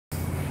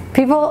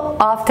People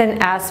often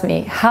ask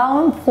me,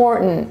 how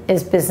important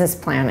is business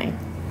planning?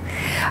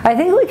 I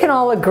think we can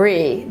all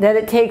agree that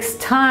it takes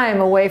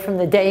time away from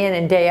the day in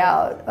and day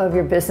out of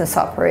your business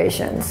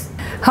operations.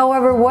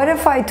 However, what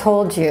if I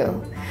told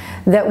you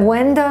that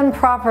when done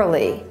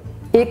properly,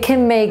 it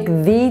can make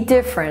the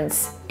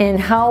difference in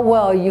how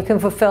well you can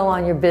fulfill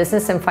on your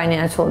business and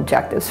financial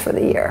objectives for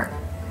the year,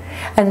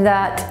 and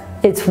that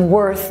it's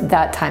worth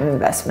that time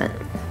investment.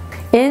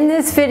 In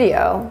this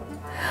video,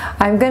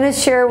 I'm going to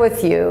share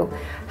with you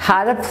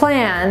how to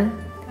plan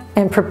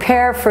and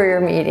prepare for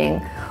your meeting,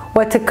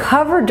 what to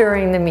cover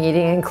during the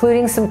meeting,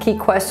 including some key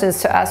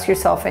questions to ask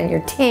yourself and your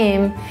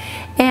team,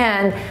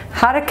 and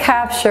how to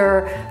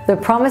capture the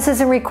promises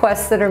and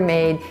requests that are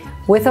made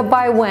with a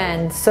by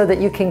when so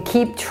that you can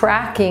keep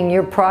tracking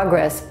your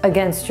progress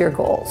against your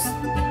goals.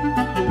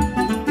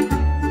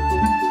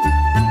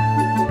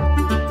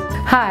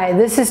 Hi,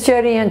 this is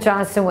Jody Ann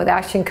Johnston with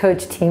Action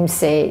Coach Team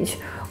Sage,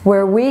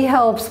 where we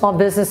help small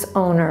business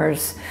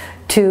owners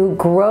to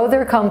grow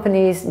their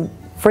companies,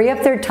 free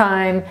up their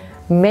time,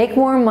 make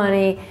more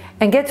money,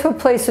 and get to a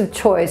place of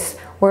choice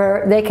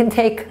where they can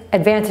take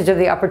advantage of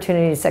the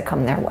opportunities that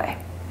come their way.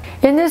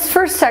 In this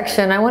first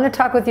section, I want to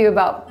talk with you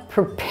about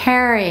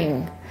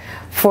preparing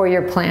for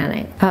your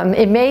planning.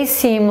 It may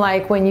seem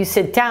like when you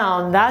sit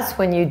down, that's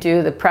when you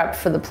do the prep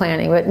for the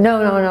planning, but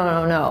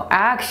no.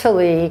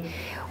 Actually,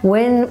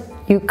 when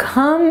you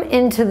come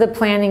into the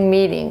planning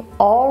meeting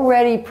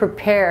already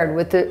prepared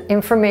with the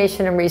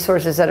information and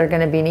resources that are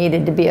going to be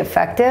needed to be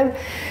effective,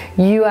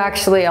 you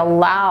actually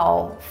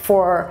allow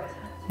for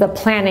the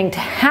planning to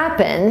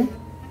happen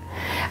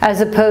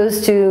as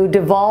opposed to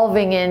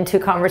devolving into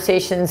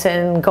conversations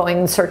and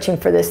going searching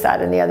for this,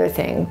 that, and the other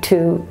thing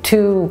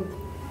to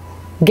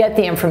get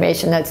the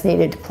information that's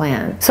needed to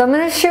plan. So I'm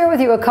going to share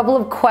with you a couple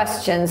of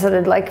questions that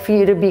I'd like for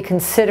you to be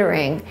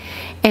considering,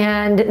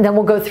 and then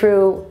we'll go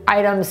through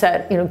items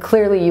that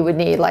clearly you would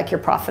need, like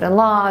your profit and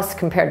loss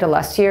compared to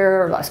last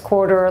year, or last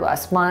quarter,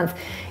 last month,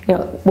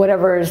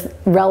 whatever is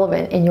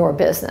relevant in your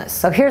business.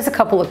 So here's a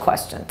couple of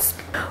questions.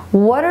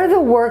 What are the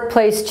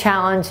workplace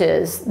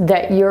challenges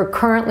that you're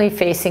currently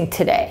facing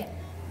today?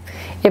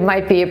 It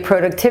might be a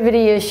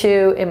productivity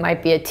issue, it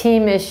might be a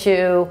team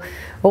issue,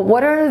 but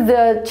what are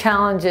the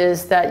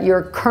challenges that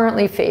you're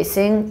currently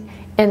facing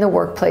in the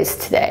workplace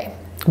today?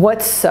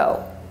 What's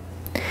so?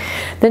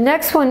 The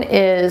next one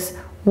is,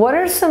 what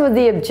are some of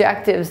the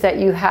objectives that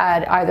you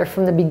had either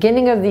from the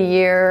beginning of the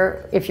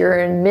year, if you're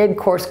in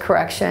mid-course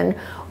correction,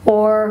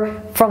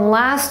 or from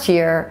last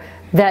year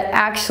that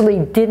actually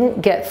didn't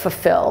get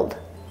fulfilled?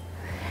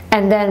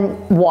 And then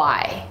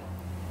why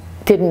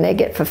didn't they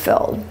get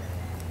fulfilled?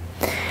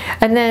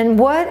 And then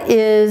what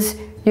is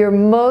your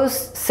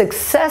most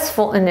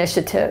successful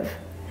initiative?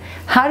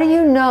 How do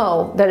you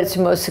know that it's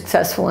your most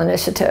successful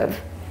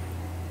initiative?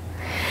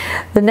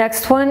 The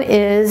next one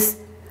is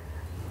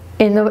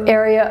in the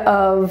area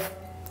of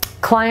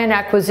client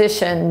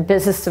acquisition,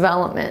 business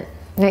development.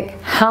 Like,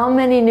 how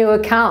many new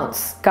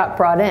accounts got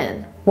brought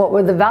in? What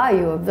were the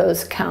value of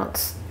those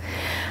accounts?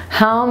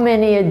 How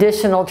many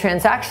additional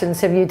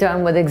transactions have you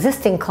done with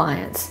existing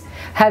clients?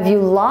 Have you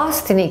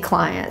lost any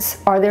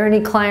clients? Are there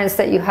any clients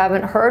that you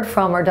haven't heard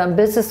from or done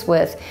business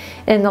with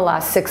in the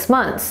last 6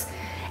 months?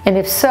 And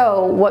if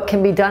so, what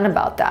can be done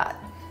about that?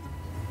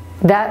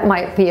 That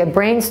might be a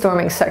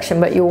brainstorming section,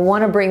 but you'll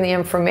want to bring the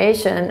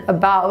information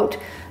about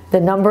the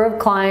number of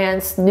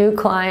clients, new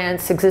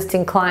clients,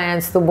 existing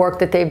clients, the work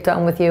that they've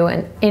done with you,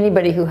 and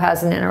anybody who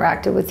hasn't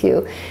interacted with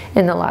you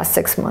in the last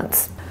 6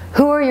 months.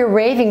 Who are your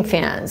raving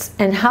fans,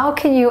 and how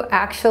can you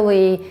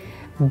actually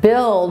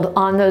build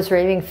on those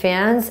raving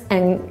fans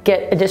and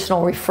get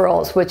additional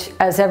referrals, which,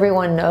 as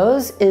everyone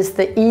knows, is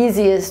the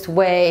easiest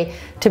way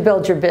to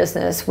build your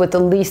business with the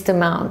least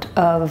amount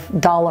of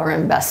dollar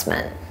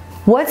investment.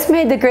 What's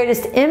made the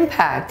greatest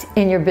impact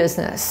in your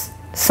business?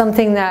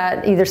 Something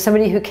that either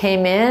somebody who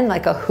came in,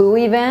 like a who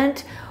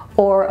event,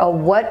 or a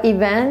what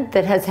event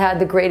that has had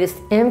the greatest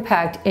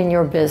impact in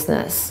your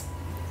business.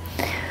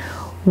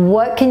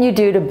 What can you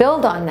do to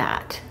build on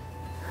that?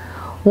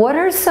 What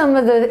are some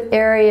of the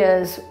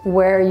areas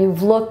where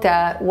you've looked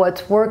at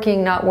what's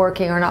working, not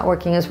working, or not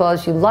working as well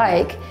as you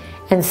like,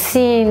 and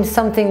seen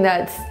something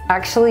that's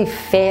actually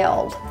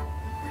failed?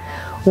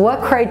 What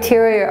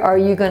criteria are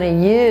you going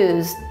to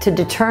use to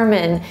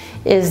determine,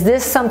 is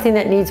this something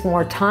that needs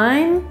more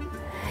time?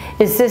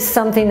 Is this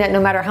something that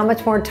no matter how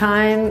much more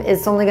time,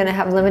 it's only going to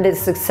have limited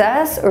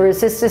success? Or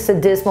is this just a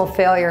dismal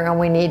failure and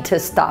we need to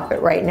stop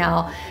it right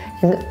now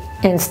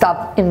and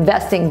stop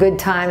investing good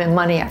time and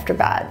money after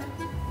bad?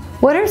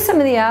 What are some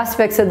of the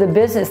aspects of the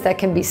business that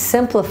can be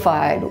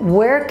simplified?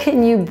 Where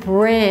can you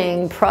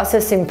bring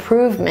process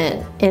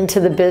improvement into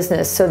the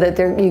business so that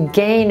you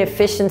gain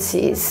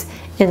efficiencies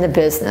in the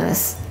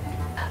business?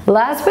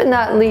 Last but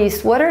not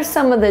least, what are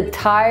some of the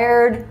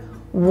tired,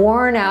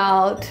 worn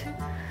out,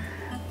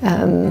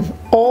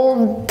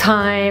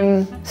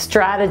 old-time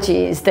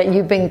strategies that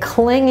you've been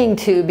clinging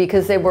to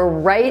because they were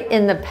right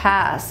in the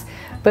past,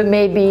 but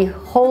may be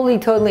wholly,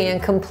 totally,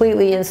 and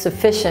completely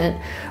insufficient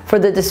for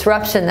the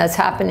disruption that's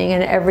happening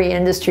in every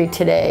industry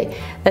today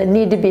that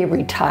need to be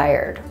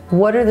retired?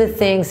 What are the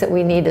things that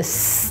we need to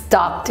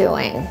stop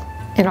doing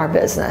in our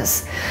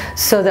business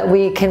so that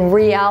we can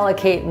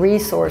reallocate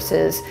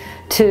resources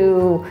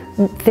to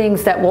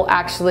things that will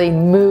actually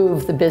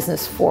move the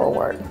business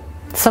forward?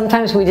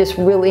 Sometimes we just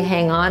really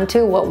hang on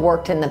to what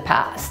worked in the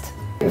past.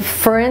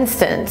 For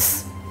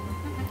instance,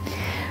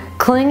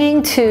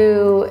 clinging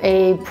to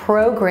a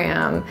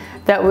program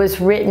that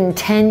was written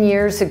 10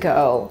 years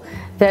ago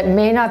that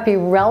may not be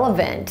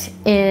relevant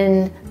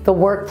in the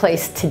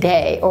workplace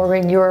today or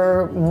in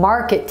your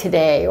market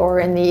today or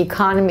in the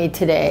economy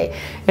today.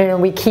 You know,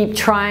 we keep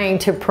trying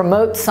to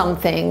promote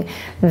something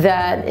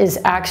that is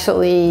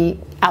actually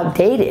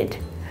outdated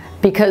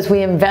because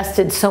we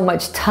invested so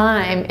much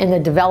time in the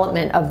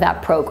development of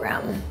that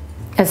program.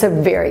 That's a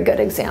very good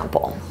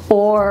example.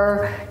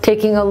 Or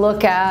taking a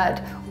look at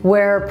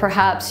where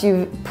perhaps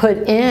you put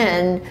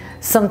in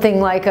something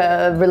like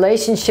a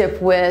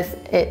relationship with,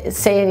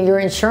 say, your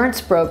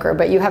insurance broker,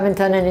 but you haven't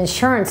done an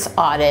insurance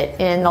audit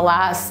in the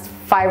last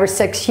 5 or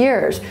 6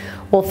 years.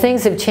 Well,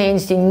 things have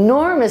changed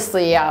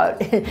enormously out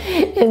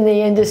in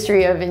the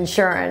industry of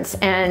insurance,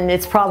 and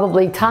it's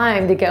probably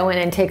time to go in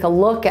and take a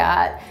look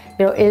at,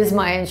 you know, is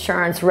my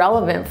insurance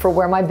relevant for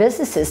where my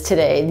business is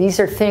today? These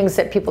are things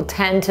that people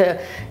tend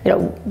to, you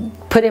know,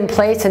 put in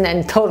place and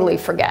then totally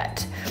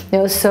forget. You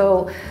know,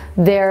 so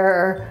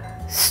they're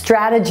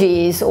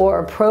strategies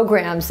or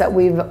programs that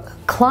we've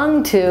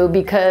clung to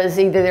because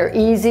either they're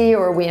easy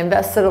or we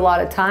invested a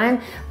lot of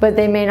time, but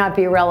they may not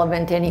be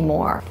relevant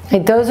anymore.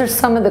 Like, those are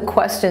some of the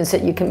questions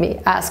that you can be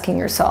asking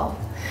yourself.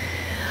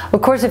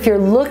 Of course, if you're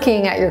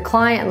looking at your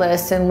client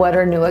list and what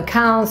are new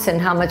accounts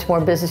and how much more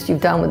business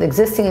you've done with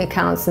existing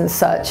accounts and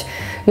such,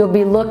 you'll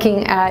be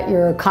looking at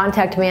your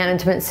contact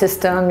management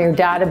system, your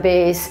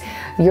database,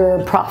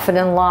 your profit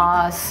and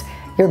loss,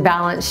 your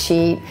balance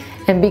sheet.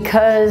 And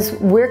because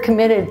we're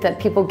committed that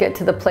people get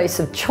to the place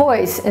of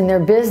choice in their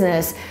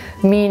business,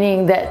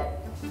 meaning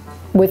that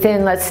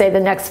within, let's say, the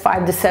next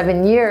 5 to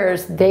 7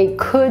 years, they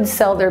could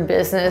sell their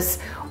business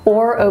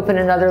or open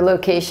another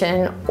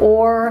location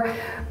or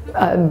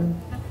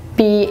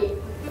be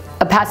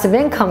a passive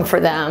income for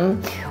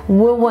them,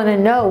 we'll want to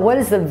know what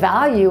is the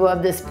value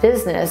of this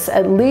business,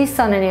 at least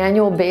on an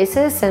annual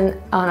basis and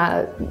on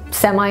a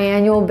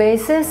semi-annual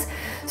basis,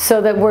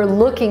 so that we're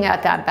looking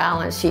at that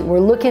balance sheet, we're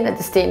looking at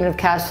the statement of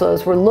cash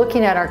flows, we're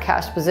looking at our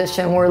cash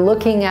position, we're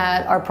looking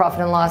at our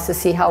profit and loss to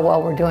see how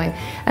well we're doing,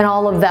 and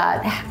all of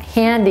that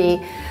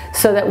handy,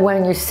 so that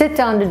when you sit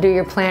down to do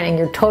your planning,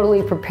 you're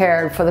totally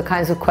prepared for the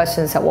kinds of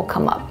questions that will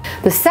come up.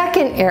 The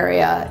second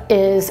area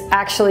is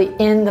actually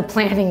in the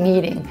planning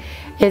meeting.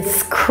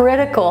 It's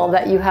critical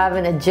that you have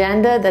an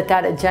agenda,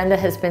 that agenda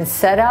has been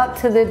set out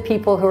to the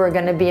people who are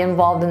going to be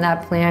involved in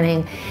that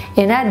planning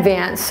in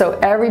advance, so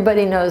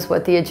everybody knows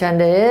what the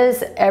agenda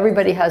is,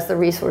 everybody has the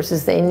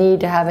resources they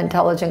need to have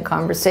intelligent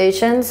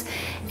conversations,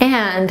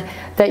 and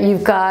that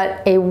you've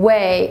got a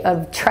way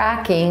of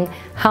tracking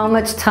how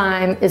much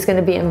time is going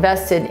to be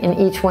invested in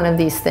each one of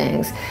these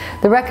things.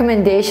 The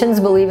recommendations,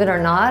 believe it or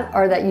not,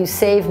 are that you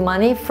save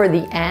money for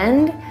the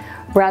end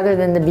rather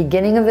than the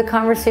beginning of the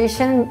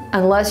conversation,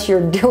 unless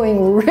you're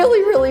doing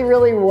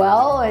really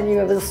well and you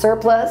have a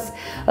surplus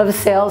of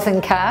sales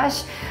and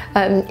cash.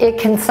 It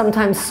can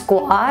sometimes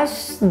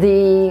squash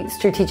the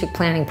strategic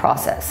planning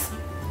process.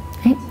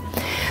 Right?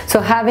 So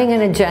having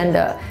an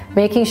agenda,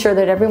 making sure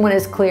that everyone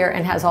is clear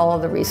and has all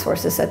of the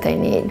resources that they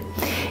need.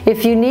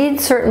 If you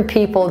need certain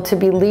people to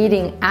be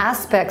leading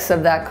aspects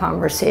of that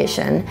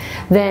conversation,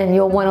 then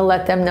you'll want to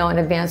let them know in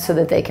advance so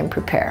that they can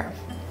prepare.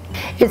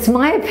 It's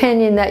my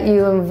opinion that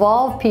you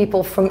involve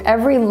people from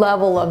every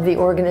level of the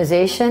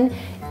organization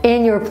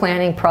in your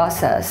planning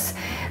process.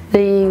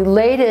 The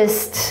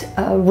latest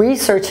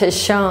research has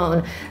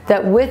shown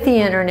that with the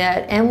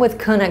internet and with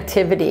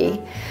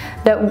connectivity,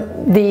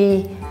 that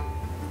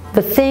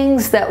the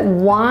things that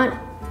want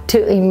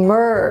to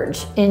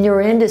emerge in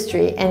your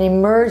industry and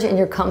emerge in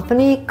your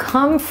company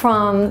come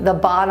from the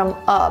bottom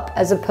up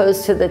as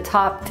opposed to the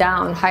top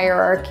down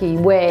hierarchy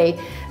way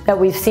that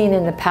we've seen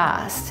in the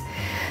past.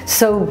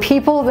 So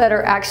people that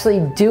are actually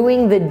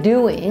doing the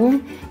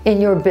doing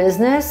in your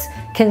business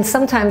can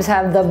sometimes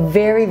have the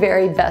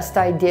very best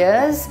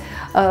ideas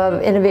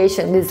of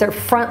innovation. They're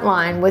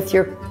frontline with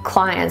your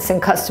clients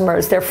and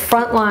customers. They're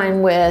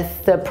frontline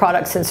with the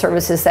products and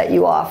services that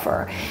you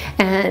offer.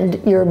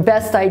 And your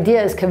best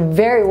ideas can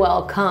very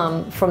well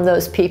come from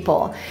those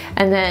people.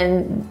 And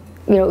then,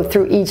 you know,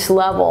 through each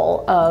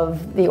level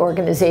of the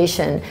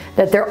organization,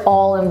 that they're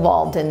all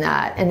involved in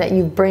that, and that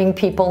you bring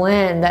people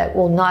in that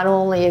will not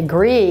only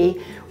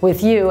agree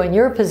with you and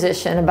your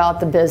position about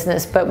the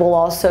business, but will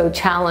also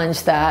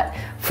challenge that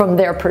from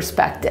their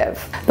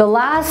perspective. The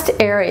last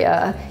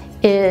area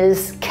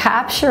is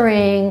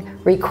capturing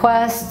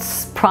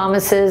requests,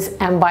 promises,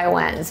 and buy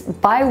whens.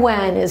 Buy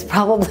when is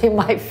probably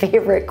my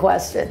favorite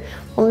question.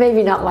 Well,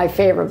 maybe not my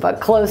favorite, but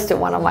close to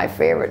one of my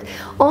favorites.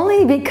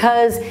 Only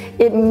because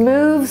it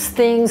moves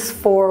things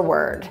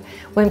forward.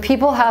 When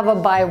people have a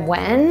by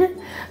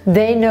when,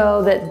 they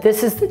know that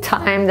this is the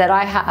time that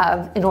I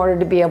have in order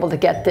to be able to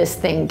get this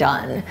thing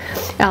done.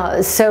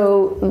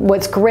 So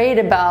what's great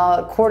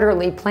about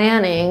quarterly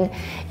planning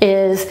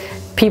is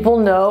people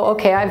know,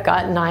 okay, I've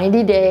got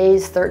 90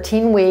 days,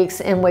 13 weeks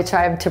in which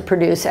I have to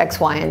produce X,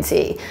 Y, and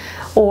Z.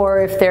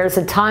 Or if there's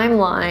a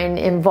timeline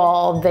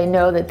involved, they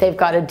know that they've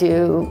got to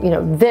do,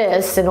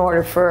 this in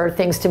order for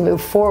things to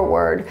move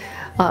forward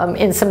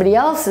in somebody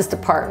else's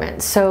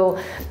department. So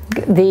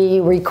the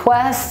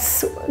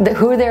requests,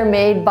 who they're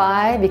made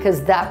by,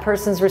 because that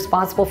person's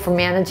responsible for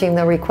managing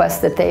the requests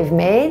that they've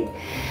made,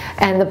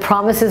 and the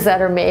promises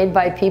that are made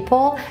by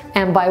people,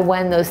 and by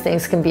when those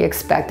things can be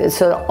expected.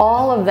 So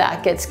all of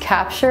that gets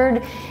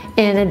captured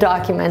in a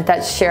document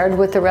that's shared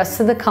with the rest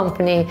of the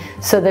company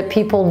so that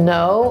people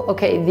know,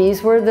 okay,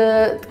 these were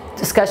the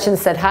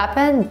discussions that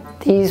happened,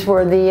 these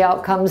were the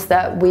outcomes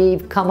that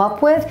we've come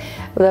up with,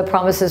 the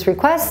promises,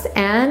 requests,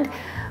 and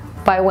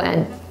by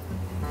when.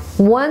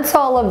 Once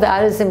all of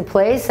that is in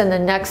place and the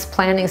next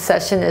planning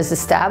session is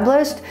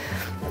established,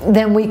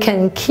 then we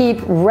can keep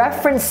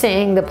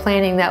referencing the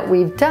planning that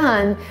we've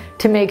done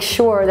to make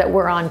sure that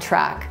we're on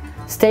track,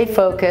 stay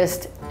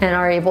focused, and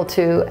are able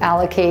to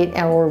allocate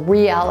or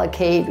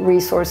reallocate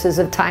resources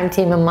of time,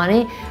 team, and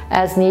money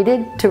as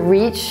needed to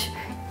reach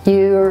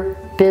your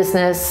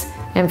business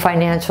and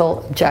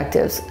financial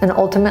objectives, and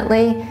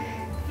ultimately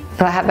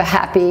have a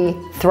happy,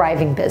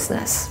 thriving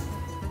business.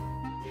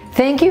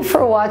 Thank you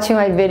for watching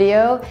my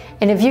video,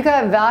 and if you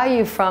got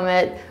value from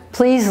it,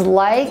 please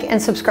like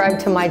and subscribe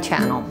to my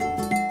channel.